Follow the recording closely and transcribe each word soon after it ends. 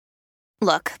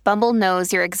Look, Bumble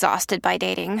knows you're exhausted by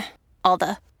dating. All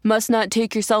the must not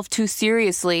take yourself too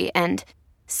seriously and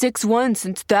 6'1"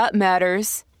 since that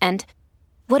matters. And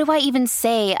what do I even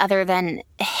say other than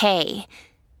hey?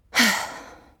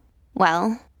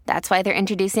 Well, that's why they're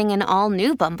introducing an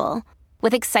all-new Bumble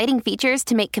with exciting features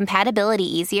to make compatibility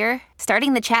easier,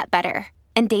 starting the chat better,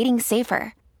 and dating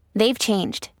safer. They've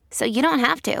changed, so you don't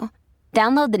have to.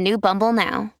 Download the new Bumble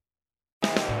now.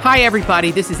 Hi,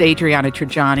 everybody. This is Adriana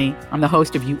Trajani. I'm the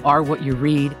host of You Are What You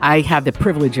Read. I have the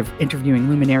privilege of interviewing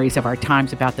luminaries of our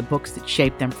times about the books that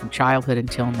shaped them from childhood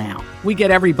until now. We get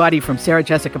everybody from Sarah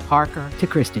Jessica Parker to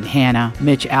Kristen Hanna,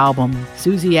 Mitch Albom,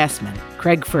 Susie Essman,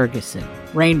 Craig Ferguson,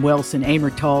 Rainn Wilson,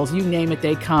 Amor Tolls, you name it,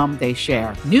 they come, they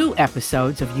share. New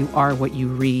episodes of You Are What You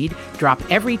Read drop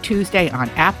every Tuesday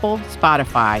on Apple,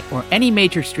 Spotify, or any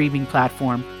major streaming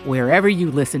platform wherever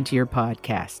you listen to your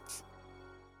podcasts.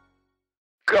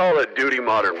 Call of Duty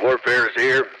Modern Warfare is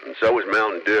here, and so is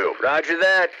Mountain Dew. Roger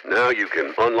that. Now you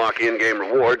can unlock in-game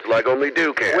rewards like only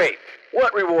Dew can. Wait,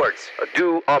 what rewards? A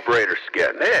Dew Operator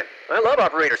Skin. Man, I love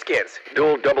Operator Skins.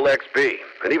 Dual double XP,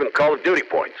 and even Call of Duty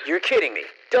points. You're kidding me.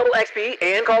 Double XP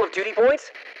and Call of Duty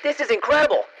points? This is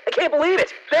incredible. I can't believe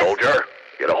it. Soldier,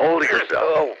 get a hold of yourself.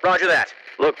 Oh, roger that.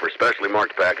 Look for specially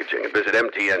marked packaging and visit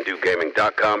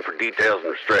mtn2gaming.com for details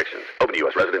and restrictions. Open to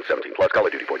U.S. residents 17 plus. Call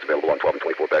of Duty points available on 12 and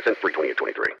 24 packs and free 20 and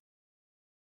 23.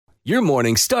 Your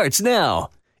morning starts now.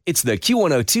 It's the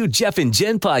Q102 Jeff and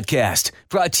Jen podcast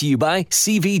brought to you by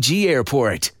CVG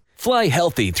Airport. Fly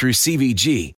healthy through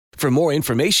CVG. For more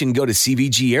information, go to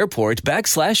CVG Airport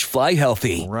 /fly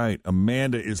healthy. All right.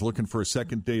 Amanda is looking for a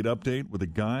second date update with a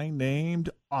guy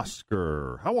named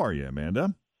Oscar. How are you,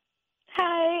 Amanda?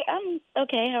 Hi, I'm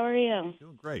okay. How are you?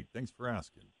 Doing great. Thanks for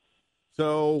asking.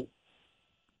 So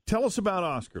tell us about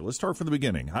Oscar. Let's start from the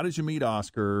beginning. How did you meet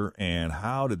Oscar, and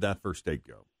how did that first date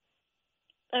go?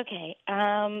 Okay.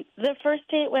 The first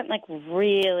date went like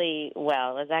really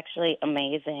well. It was actually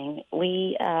amazing.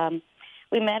 We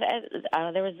met at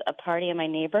there was a party in my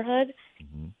neighborhood,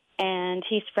 and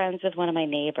he's friends with one of my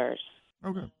neighbors.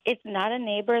 Okay. It's not a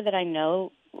neighbor that I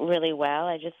know really well.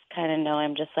 I just kind of know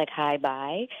him just like hi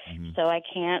bye. So I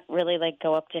can't really like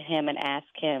go up to him and ask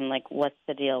him like what's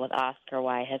the deal with Oscar?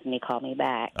 Why hasn't he called me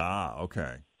back? Ah,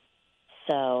 okay.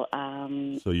 So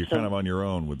So you're kind of on your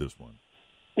own with this one.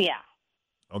 Yeah.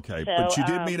 Okay, So, but you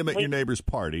did meet him at your neighbor's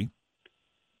party.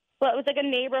 Well, it was like a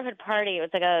neighborhood party. It was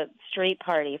like a street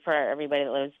party for everybody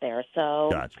that lives there. So,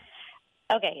 Gotcha.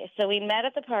 Okay, so we met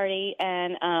at the party,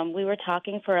 and we were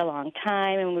talking for a long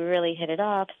time, and we really hit it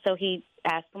off. So he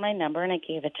asked for my number, and I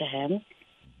gave it to him.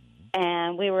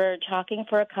 And we were talking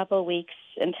for a couple of weeks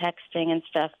and texting and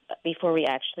stuff before we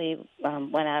actually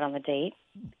went out on the date.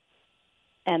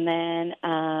 And then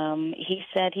he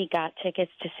said he got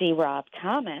tickets to see Rob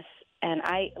Thomas. And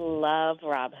I love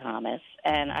Rob Thomas,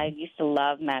 and I used to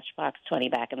love Matchbox 20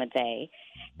 back in the day.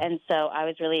 And so I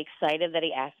was really excited that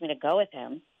he asked me to go with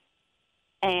him.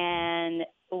 And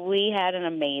we had an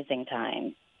amazing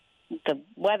time. The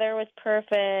weather was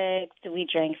perfect. We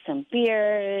drank some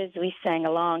beers. We sang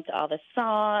along to all the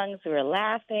songs. We were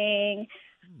laughing.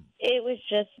 It was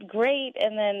just great.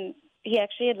 And then he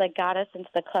actually had like got us into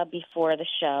the club before the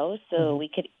show so we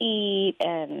could eat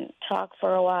and talk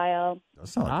for a while. That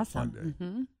sounds like a fun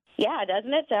day. Yeah,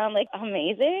 doesn't it sound like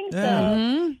amazing?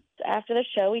 Yeah. So after the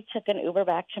show, we took an Uber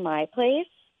back to my place.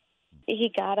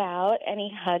 He got out and he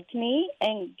hugged me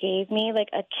and gave me like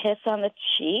a kiss on the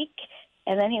cheek.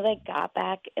 And then he like got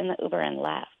back in the Uber and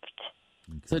left.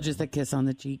 So just a kiss on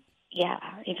the cheek? Yeah,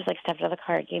 he just like stepped out of the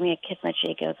car, gave me a kiss on the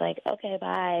cheek. It was like, okay,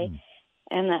 bye.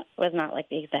 And that was not like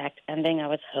the exact ending I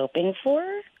was hoping for.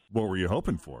 What were you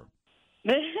hoping for?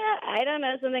 I don't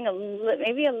know, something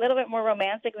maybe a little bit more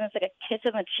romantic than it's like a kiss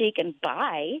on the cheek and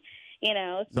bye, you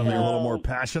know. Something a little more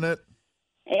passionate?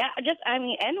 Yeah,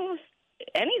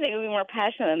 anything would be more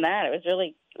passionate than that. It was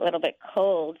really a little bit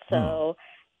cold, so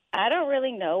I don't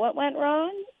really know what went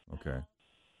wrong. Okay.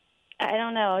 I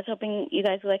don't know. I was hoping you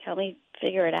guys would like help me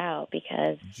figure it out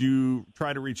because. Did you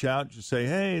try to reach out? Just say,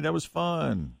 hey, that was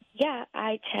fun. Yeah,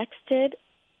 I texted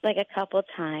like a couple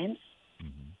times,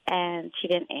 and she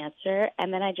didn't answer.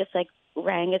 And then I just like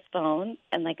rang his phone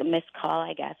and like a missed call,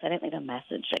 I guess. I didn't leave a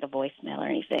message, like a voicemail or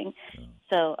anything.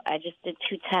 So I just did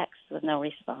 2 texts with no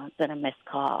response and a missed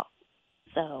call.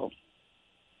 So. All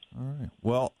right.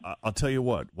 Well, I'll tell you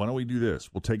what. Why don't we do this?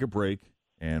 We'll take a break,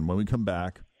 and when we come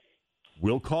back,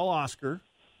 we'll call Oscar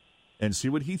and see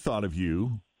what he thought of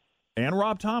you and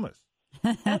Rob Thomas.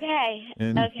 Okay.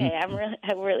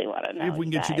 I really want to know. If we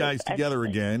can get you guys together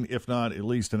again, if not, at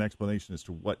least an explanation as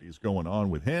to what is going on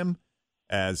with him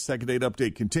as Second Date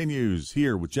Update continues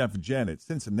here with Jeff and Jen at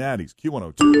Cincinnati's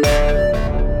Q102.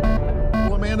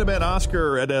 Well, Amanda met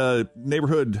Oscar at a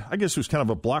neighborhood, I guess it was kind of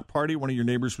a block party. One of your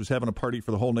neighbors was having a party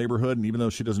for the whole neighborhood, and even though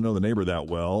she doesn't know the neighbor that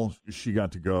well, she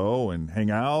got to go and hang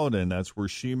out, and that's where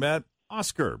she met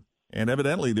Oscar. And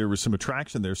evidently there was some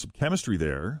attraction there, some chemistry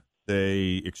there.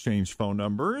 They exchanged phone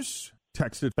numbers,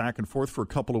 texted back and forth for a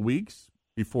couple of weeks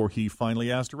before he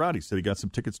finally asked her out. He said he got some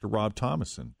tickets to Rob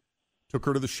Thomas and took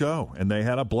her to the show, and they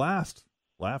had a blast,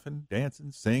 laughing,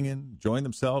 dancing, singing, enjoying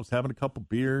themselves, having a couple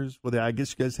beers. Well, I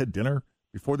guess you guys had dinner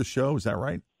before the show. Is that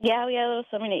right? Yeah, we had a little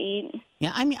something to eat.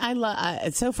 Yeah, I mean,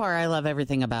 so far I love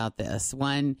everything about this.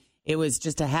 One, it was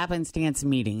just a happenstance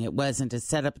meeting. It wasn't a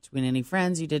setup between any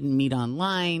friends. You didn't meet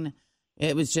online.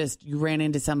 It was just you ran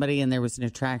into somebody and there was an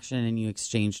attraction and you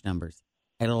exchanged numbers.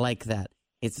 I like that.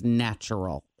 It's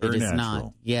natural. Very it is natural.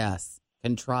 not, yes,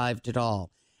 contrived at all.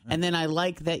 Right. And then I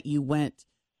like that you went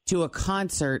to a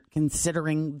concert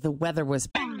considering the weather was...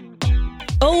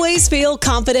 Always feel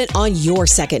confident on your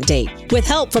second date. With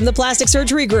help from the Plastic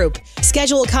Surgery Group.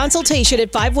 Schedule a consultation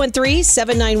at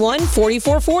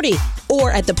 513-791-4440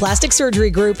 or at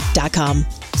theplasticsurgerygroup.com.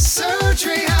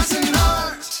 Surgery has an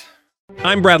art.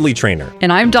 I'm Bradley Trainer.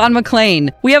 And I'm Don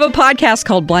McClain. We have a podcast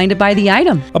called Blinded by the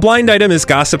Item. A blind item is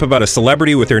gossip about a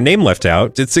celebrity with their name left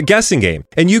out. It's a guessing game,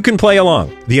 and you can play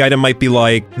along. The item might be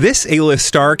like, this A-list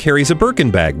star carries a Birkin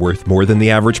bag worth more than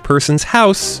the average person's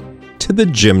house to the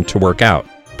gym to work out.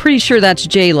 Pretty sure that's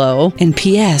J-Lo. And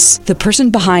P.S. the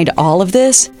person behind all of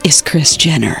this is Kris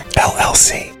Jenner,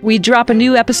 LLC. We drop a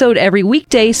new episode every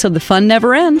weekday so the fun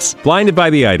never ends. Blinded by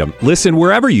the Item. Listen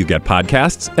wherever you get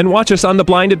podcasts and watch us on the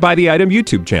Blinded by the Item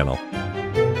YouTube channel.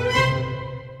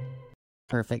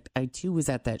 Perfect. I, too, was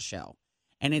at that show.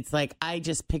 And it's like, I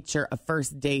just picture a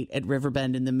first date at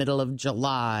Riverbend in the middle of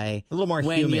July. A little more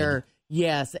when humid.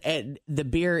 Yes, and the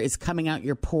beer is coming out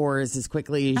your pores as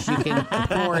quickly as you can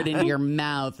pour it into your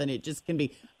mouth, and it just can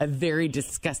be a very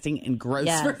disgusting and gross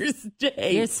first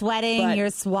date. You're sweating, you're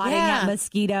swatting at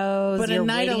mosquitoes, but you're a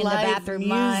night waiting of in the live bathroom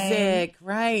music, line.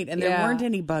 right? And there weren't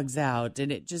any bugs out, and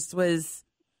it just was.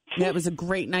 Yeah, it was a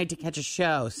great night to catch a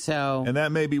show. So, and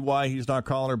that may be why he's not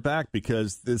calling her back,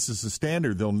 because this is a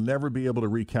standard they'll never be able to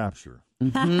recapture.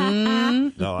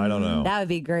 Mm-hmm. No, I don't know. That would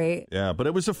be great. Yeah, but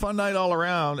it was a fun night all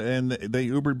around, and they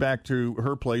Ubered back to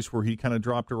her place where he kind of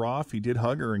dropped her off. He did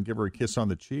hug her and give her a kiss on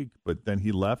the cheek, but then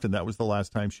he left, and that was the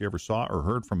last time she ever saw or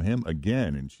heard from him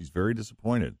again, and she's very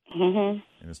disappointed. Mm-hmm.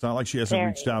 And it's not like she hasn't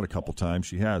reached out a couple times.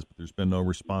 She has, but there's been no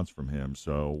response from him.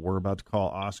 So we're about to call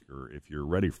Oscar if you're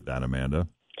ready for that, Amanda.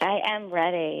 I am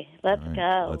ready. Let's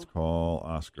go. Let's call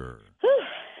Oscar. Whew.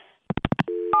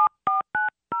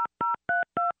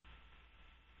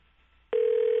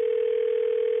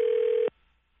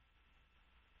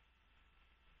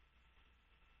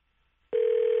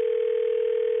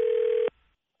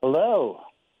 Hello.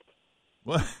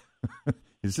 What?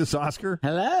 Is this Oscar?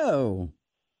 Hello.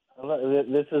 Hello.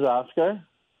 This is Oscar.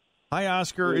 Hi,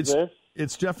 Oscar.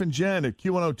 It's Jeff and Jen at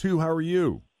Q102. How are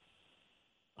you?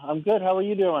 I'm good. How are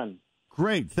you doing?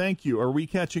 Great. Thank you. Are we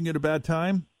catching you at a bad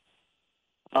time?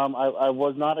 I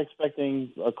was not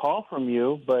expecting a call from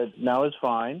you, but now it's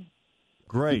fine.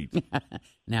 Great.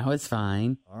 Now it's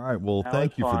fine. All right. Well, Now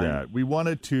thank it's you for fine. that. We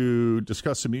wanted to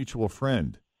discuss a mutual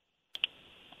friend.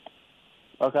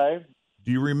 Okay.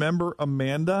 Do you remember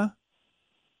Amanda?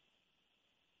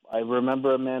 I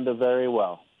remember Amanda very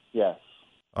well. Yes.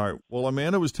 All right. Well,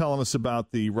 Amanda was telling us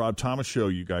about the Rob Thomas show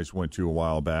you guys went to a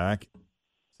while back.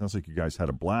 Sounds like you guys had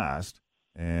a blast,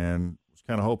 and was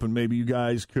kind of hoping maybe you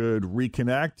guys could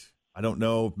reconnect. I don't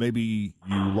know if maybe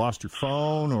you lost your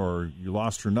phone or you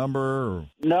lost her number. Or...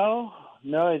 No,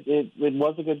 it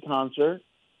was a good concert.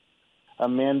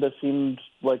 Amanda seemed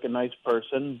like a nice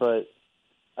person, but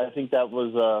I think that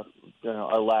was a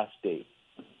last date.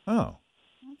 Oh.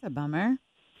 That's a bummer.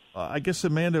 I guess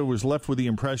Amanda was left with the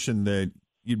impression that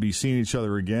you'd be seeing each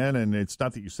other again, and it's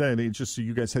not that you said it, it's just that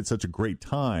you guys had such a great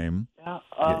time.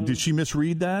 Did she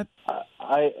misread that?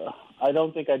 I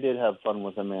don't think I did have fun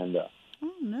with Amanda.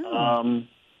 Oh, no.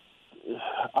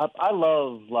 I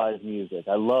love live music.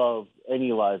 I love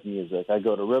any live music. I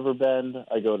go to Riverbend.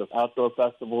 I go to outdoor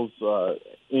festivals,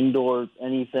 indoor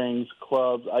anything,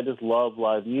 clubs. I just love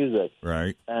live music.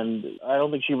 Right. And I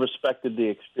don't think she respected the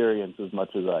experience as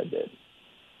much as I did.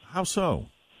 How so?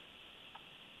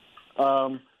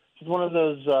 She's one of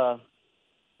those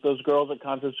girls at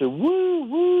concerts who woo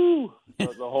woo the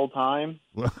whole time.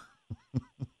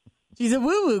 She's a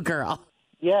woo woo girl.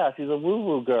 Yeah, she's a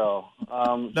woo-woo girl.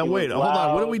 Now, wait, hold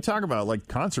on. What are we talking about? Like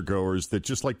concert goers that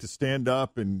just like to stand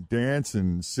up and dance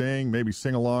and sing, maybe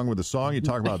sing along with a song? You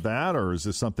talking about that, or is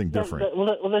this something different?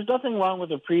 Well, there's nothing wrong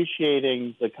with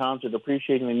appreciating the concert,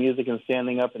 appreciating the music and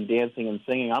standing up and dancing and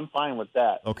singing. I'm fine with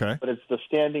that. Okay. But it's the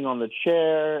standing on the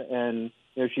chair and,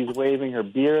 she's waving her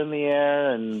beer in the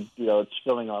air and, it's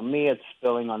spilling on me. It's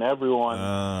spilling on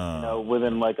everyone,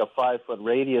 within like a 5-foot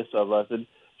radius of us. And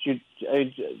she's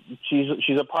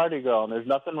a party girl, and there's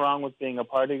nothing wrong with being a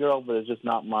party girl, but it's just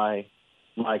not my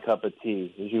cup of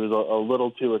tea. She was a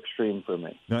little too extreme for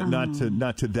me. Not to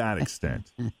that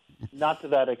extent. Not to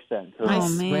that extent. I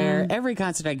swear, every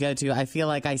concert I go to, I feel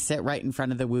like I sit right in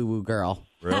front of the woo-woo girl.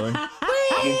 Really? You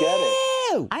get it.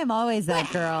 I'm always that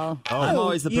girl. I'm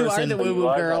always the person. You are the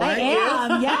woo-woo girl, aren't you? I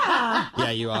am, yeah.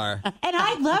 Yeah, you are. And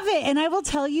I love it. And I will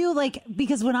tell you,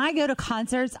 because when I go to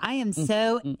concerts, I am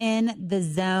so in the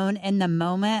zone, in the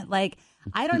moment. Like,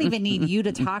 I don't even need you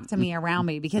to talk to me around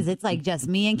me because it's like just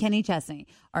me and Kenny Chesney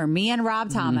or me and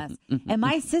Rob Thomas. And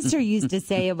my sister used to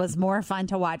say it was more fun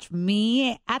to watch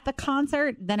me at the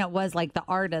concert than it was like the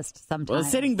artist sometimes. Well,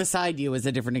 sitting beside you is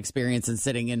a different experience than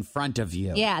sitting in front of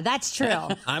you. Yeah, that's true.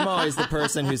 I'm always the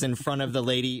person who's in front of the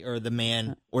lady or the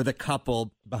man or the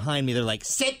couple behind me. They're like,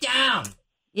 sit down.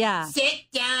 Yeah.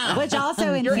 Sit down. Which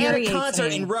also You're infuriates at a concert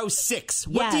me. in row 6.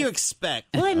 What do you expect?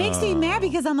 Well, it makes me mad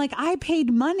because I'm like, I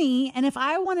paid money, and if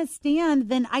I want to stand,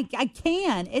 then I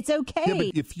can. It's okay. Yeah, but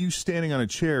if you standing on a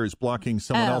chair is blocking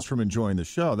someone else from enjoying the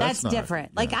show, that's not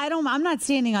different. Like, I'm not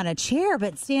standing on a chair,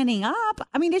 but standing up.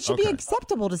 I mean, it should be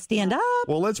acceptable to stand up.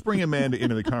 Well, let's bring Amanda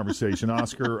into the conversation.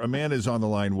 Oscar, Amanda's on the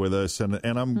line with us, and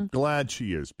I'm glad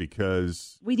she is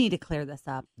because we need to clear this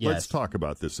up. Let's talk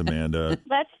about this, Amanda.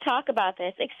 Let's talk about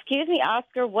this. Excuse me,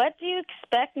 Oscar, what do you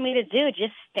expect me to do?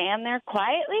 Just stand there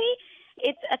quietly?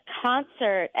 It's a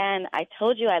concert, and I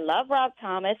told you I love Rob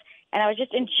Thomas, and I was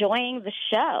just enjoying the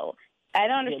show. I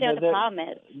don't understand what the problem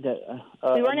is.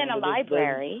 We weren't in a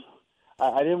library.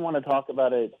 I didn't want to talk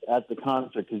about it at the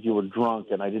concert because you were drunk,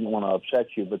 and I didn't want to upset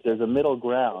you, but there's a middle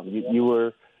ground. You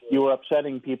were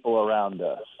upsetting people around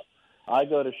us. I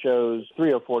go to shows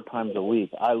 3 or 4 times a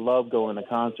week. I love going to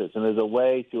concerts, and there's a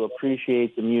way to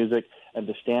appreciate the music and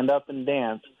to stand up and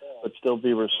dance, but still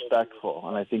be respectful.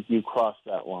 And I think you crossed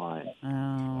that line.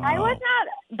 I was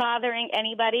not bothering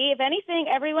anybody. If anything,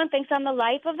 everyone thinks I'm the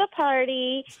life of the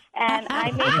party, and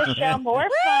I make the show more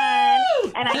fun,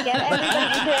 and I get everybody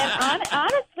into it. And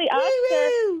honestly,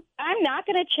 Oscar, I'm not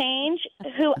going to change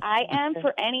who I am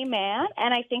for any man,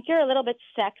 and I think you're a little bit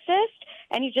sexist,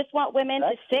 and you just want women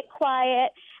to sit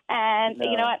quiet. And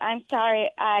you know what? I'm sorry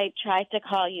I tried to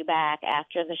call you back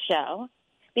after the show.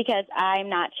 Because I'm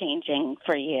not changing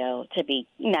for you to be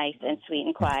nice and sweet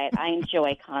and quiet. I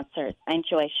enjoy concerts. I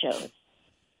enjoy shows.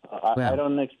 I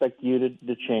don't expect you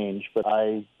to change, but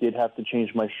I did have to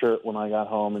change my shirt when I got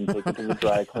home and take it to the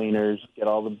dry cleaners, get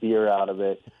all the beer out of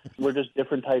it. We're just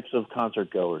different types of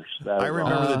concert goers. I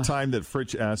remember the time that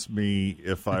Fritch asked me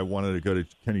if I wanted to go to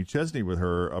Kenny Chesney with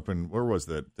her up in, where was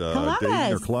that?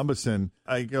 Dayton or Columbus. And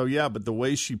I go, yeah, but the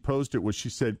way she posed it was she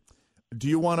said, do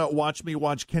you want to watch me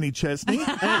watch Kenny Chesney?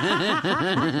 Because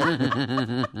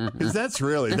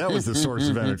that was the source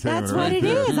of entertainment. That's what it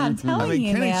is. I'm telling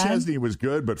you, Kenny man. Chesney was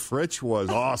good, but Fritch was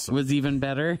awesome. Was even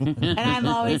better. And I'm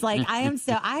always like,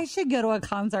 I should go to a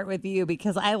concert with you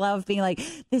because I love being like,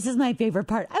 this is my favorite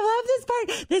part. I love this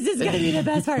part. This is going to be the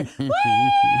best part. Woo!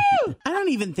 I don't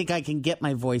even think I can get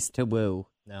my voice to woo.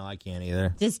 No, I can't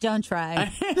either. Just don't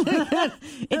try.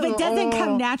 If it doesn't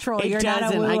come natural, you're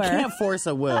not a wooer. I can't force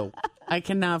a woo. I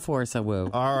cannot force a woo.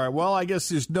 All right. Well, I guess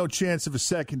there's no chance of a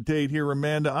second date here,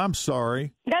 Amanda. I'm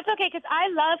sorry. That's okay, because I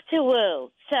love to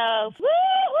woo. So, woo,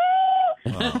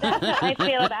 woo! That's how I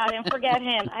feel about him. Forget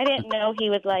him. I didn't know he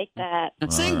was like that.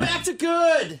 Sing back to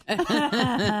good!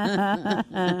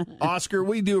 Oscar,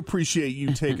 we do appreciate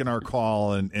you taking our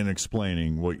call and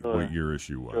explaining what your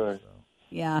issue was. Sure. So.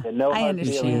 Yeah, no I hard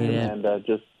understand feelings,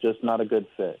 and just not a good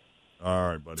fit. All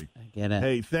right, buddy. I get it.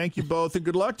 Hey, thank you both, and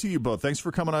good luck to you both. Thanks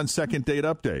for coming on Second Date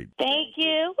Update. Thank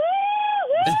you.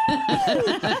 Woo, woo!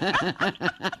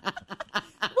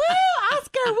 Woo,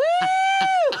 Oscar, woo!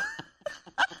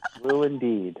 Woo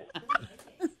indeed.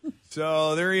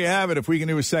 So there you have it. If we can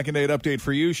do a Second Date Update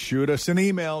for you, shoot us an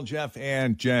email, Jeff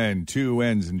and Jen, 2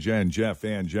 N's and Jen, Jeff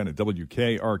and Jen at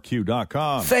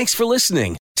WKRQ.com. Thanks for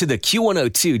listening to the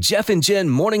Q102 Jeff and Jen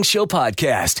Morning Show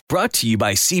podcast, brought to you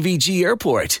by CVG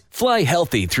Airport. Fly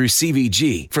healthy through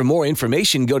CVG. For more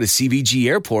information, go to CVG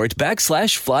Airport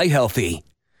 /fly healthy.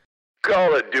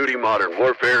 Call of Duty Modern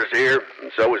Warfare is here,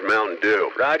 and so is Mountain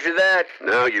Dew. Roger that.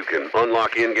 Now you can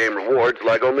unlock in-game rewards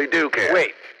like only Dew can.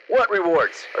 Wait, What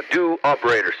rewards? A Dew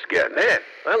Operator Skin. Man,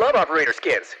 I love operator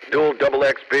skins. Dual double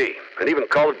XP, and even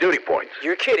Call of Duty points.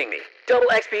 You're kidding me. Double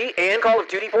XP and Call of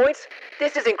Duty points?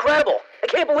 This is incredible. I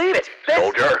can't believe it.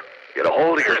 Soldier, get a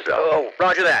hold of yourself. Oh,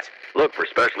 roger that. Look for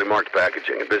specially marked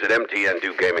packaging and visit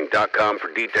mtndewgaming.com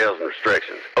for details and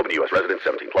restrictions. Open to U.S. residents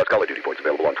 17 plus. Call of Duty points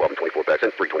available on 12 and 24 packs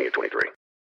and free 20 and 23.